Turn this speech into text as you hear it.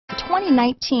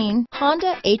2019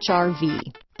 Honda HR-V.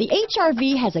 The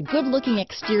HR-V has a good-looking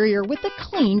exterior with a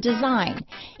clean design.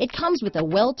 It comes with a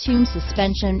well-tuned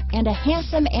suspension and a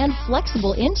handsome and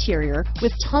flexible interior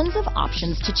with tons of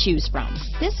options to choose from.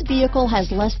 This vehicle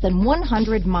has less than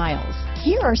 100 miles.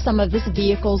 Here are some of this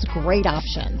vehicle's great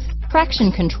options: traction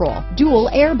control,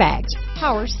 dual airbags,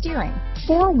 power steering,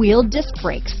 four-wheel disc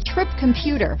brakes, trip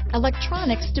computer,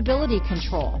 electronic stability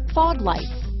control, fog lights,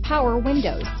 power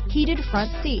windows, heated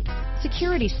front seats,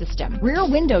 security system, rear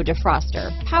window defroster,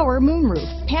 power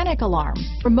moonroof, panic alarm,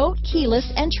 remote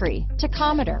keyless entry,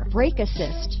 tachometer, brake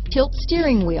assist, tilt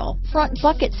steering wheel, front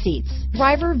bucket seats,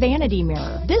 driver vanity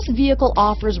mirror. This vehicle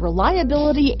offers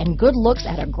reliability and good looks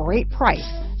at a great price.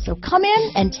 So come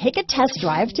in and take a test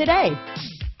drive today.